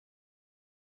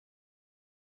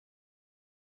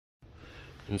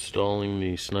installing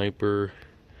the Sniper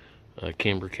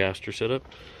camber caster setup.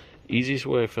 Easiest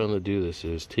way I found to do this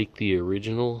is take the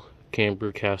original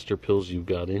camber caster pills you've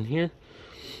got in here,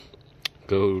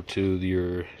 go to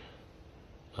your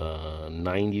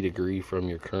 90 degree from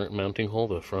your current mounting hole,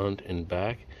 the front and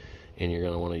back, and you're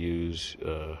going to want to use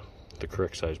the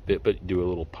correct size bit, but do a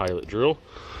little pilot drill,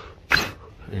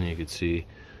 and you can see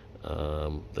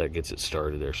that gets it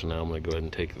started there. So now I'm going to go ahead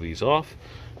and take these off,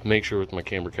 make sure with my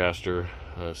camber caster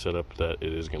setup that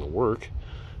it is going to work,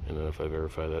 and then if I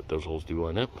verify that those holes do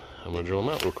line up, I'm going to drill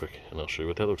them out real quick, and I'll show you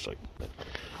what that looks like.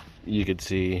 You can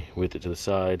see with it to the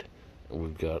side,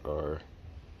 we've got our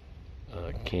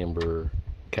camber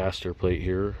caster plate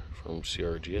here from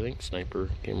CRG, I think, Sniper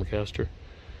camber caster,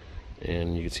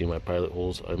 and you can see my pilot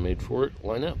holes I made for it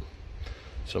line up.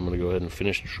 So I'm going to go ahead and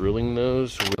finish drilling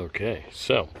those. Okay,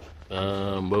 so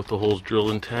both the holes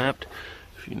drilled and tapped.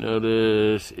 If you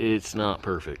notice, it's not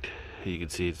perfect. You can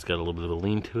see it's got a little bit of a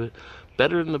lean to it.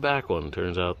 Better than the back one.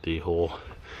 Turns out the hole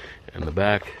in the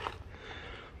back,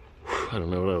 I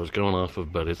don't know what I was going off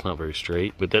of, but it's not very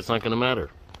straight. But that's not going to matter,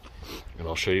 and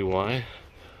I'll show you why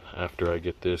after I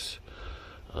get this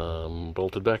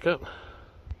bolted back up.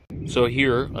 So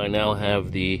here I now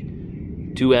have the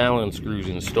 2 Allen screws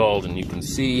installed, and you can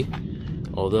see,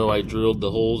 although I drilled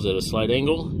the holes at a slight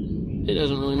angle, it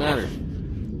doesn't really matter.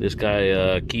 This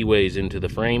guy keyways into the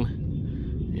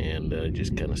frame, and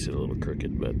just kind of sit a little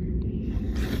crooked, but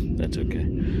that's okay.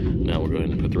 Now we'll go ahead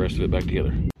and put the rest of it back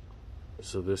together.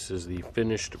 So this is the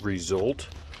finished result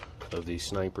of the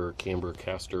Sniper camber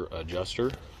caster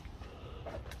adjuster.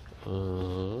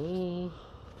 And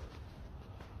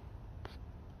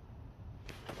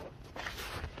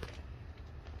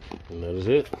that is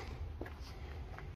it.